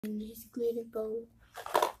and his glitter bow.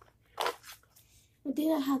 And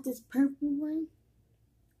then I have this purple one.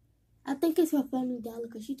 I think it's from Family Dollar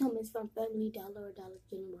because she told me it's from Family Dollar or Dollar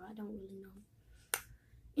General. I don't really know.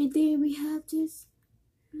 And then we have this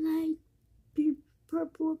light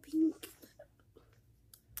purple pink.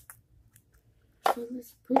 So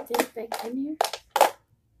let's put this back in here.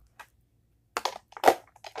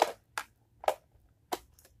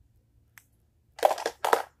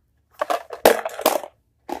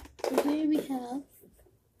 And then we have,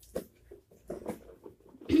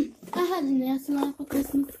 I had a nail salon for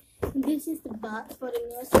Christmas. And this is the box for the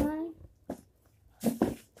nail salon.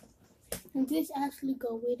 And this actually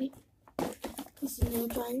go with it. This is a nail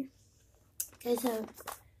dryer. Okay, so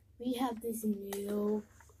we have this nail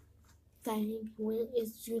thing when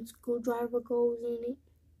it's your screwdriver goes in it.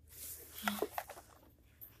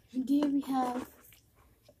 And then we have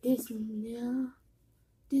this nail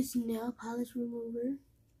polish remover.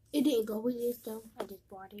 It didn't go with this though. I just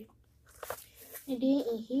bought it. And then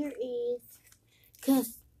in here is,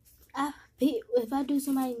 cause if I do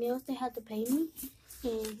somebody's nails, they have to pay me.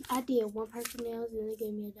 And I did one person nails and they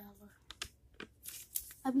gave me $1.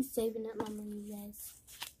 I'll be saving up my money, guys.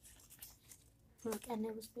 Look, I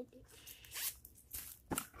never spent it.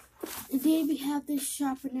 And then we have this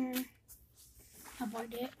sharpener. I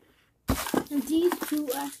bought that. And these two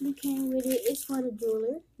actually came with it. It's for the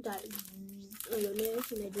jeweler. That on your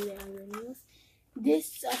nails, and they do that on your nails.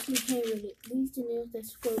 This actually came with it. These the nails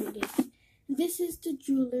that's for this. This is the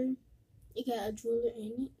jeweler. It got a jeweler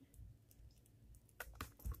in it.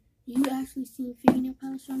 You actually see fingernail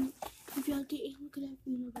polish on it. If y'all didn't, look at that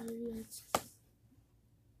fingernail polish.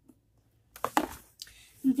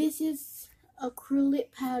 This is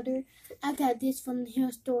acrylic powder. I got this from the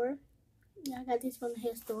hair store. Yeah, I got this from the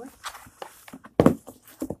hair store.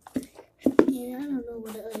 And I don't know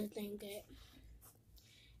what the other thing got.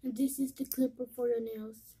 And this is the clipper for your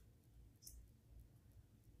nails.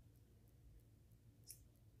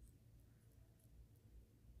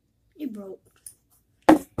 It broke.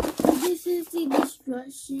 This is the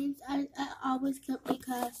instructions. I always kept it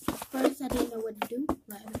because first I didn't know what to do.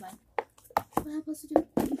 Like, what am I supposed to do?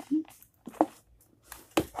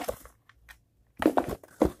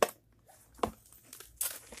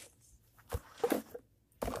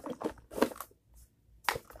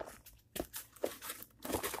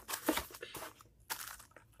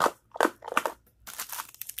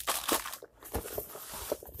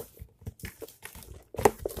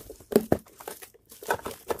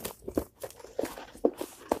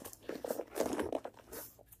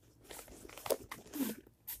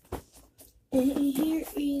 And here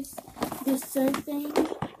is the sun thing.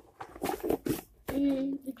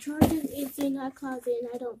 And the charger is in our closet and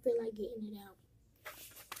I don't feel like getting it out.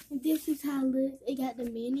 And this is how it looks. It got the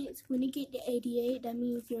minutes. When you get to 88, that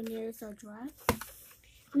means your nails are dry.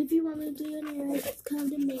 And if you want me to do your nails, come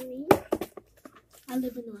to me. I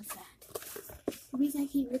live in Northside. The reason I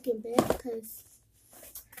keep looking back because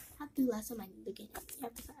I feel like somebody looking at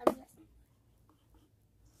me.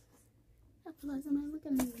 I feel like somebody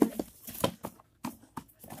looking at me.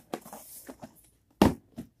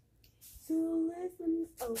 So let's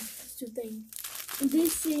two things. And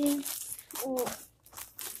this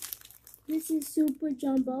is super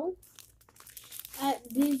jumbo.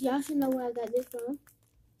 Y'all should know where I got this from.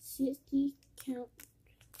 60 count.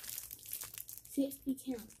 60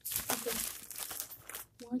 counts. Okay.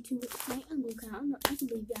 1, 2, 3. I'm gonna count. I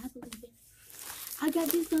believe it. I believe it. I got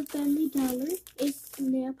this from Family Dollar. It's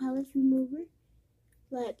nail polish remover.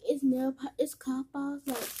 Like it's cloth balls.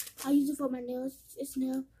 Like I use it for my nails. It's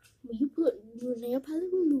nail. When you put your nail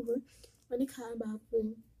polish remover on the cotton ball,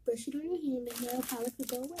 brush it on your hand, the nail polish will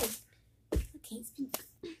go away. I can't speak.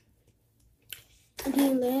 And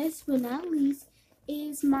then last but not least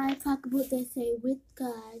is my pocketbook that say, "With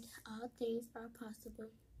God, all things are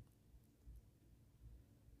possible."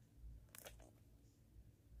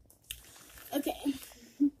 Okay.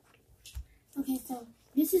 Okay, so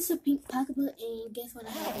this is a pink pocketbook, and guess what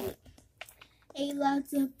I have in it?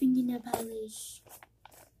 Lots of fingernail polish.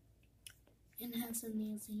 And I have some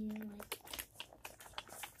nails in here, like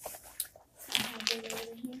I have it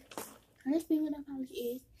over here. First fingernail polish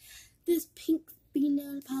is this pink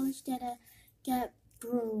fingernail polish that I got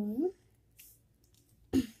from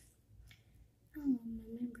I don't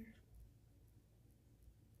remember.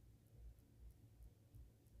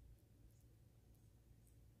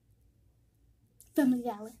 Family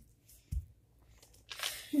Dollar.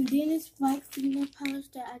 And then this white fingernail polish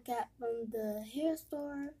that I got from the hair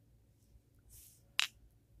store.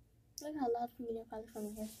 I got a lot of fingernail polish from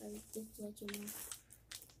the hair store, just to let you know.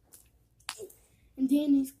 And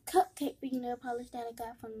then this cupcake fingernail polish that I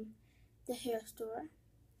got from the hair store.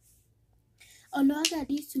 Oh no, I got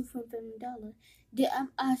these two from Family Dollar.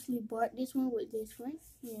 I actually bought this one with this one.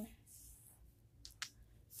 Yeah.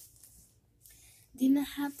 Then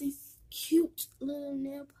I have this cute little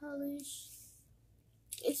nail polish.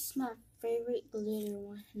 It's my favorite glitter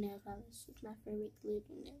one nail polish. It's my favorite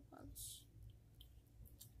glitter nail polish.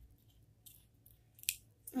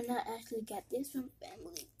 And I actually got this from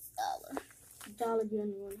Family Dollar. Dollar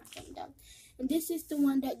General, not Family Dollar. And this is the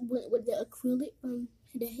one that went with the acrylic from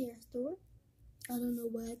the hair store. I don't know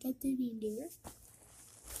why I got that in there.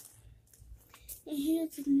 And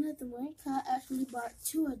here's another one. I actually bought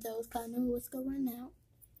two of those because I know what's going to run out.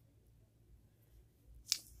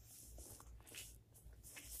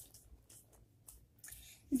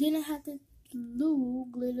 Then I have the blue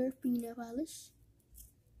glitter fingernail polish.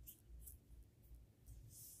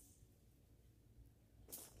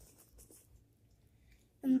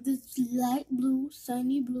 And this light blue,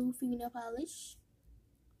 sunny blue fingernail polish.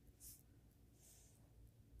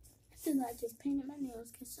 I feel like I just painted my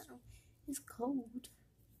nails because it's cold.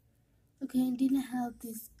 Okay, and then I have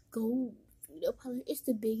this gold fingernail polish. It's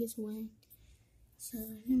the biggest one. So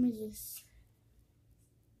let me just...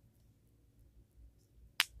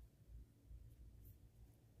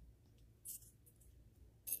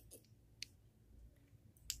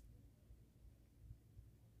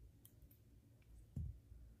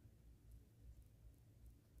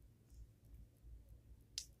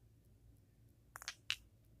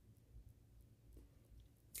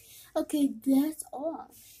 Okay, that's all.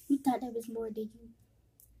 You thought that was more, did you?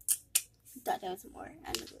 You thought that was more.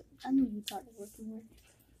 I knew you thought it was more.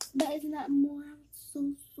 That is not more.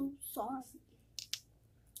 I'm so sorry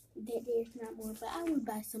that there's not more. But I would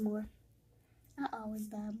buy some more. I always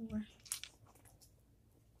buy more.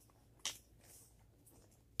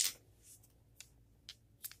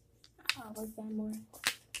 I always buy more.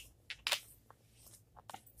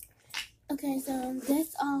 Okay, so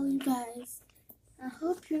that's all, you guys. I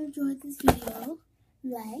hope you enjoyed this video.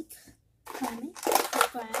 Like, comment,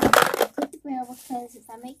 subscribe, click the bell because if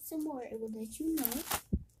I make some more, it will let you know.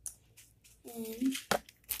 And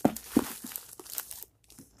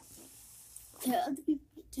tell other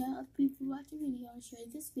people watch the video and share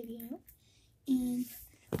this video. And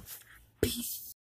peace.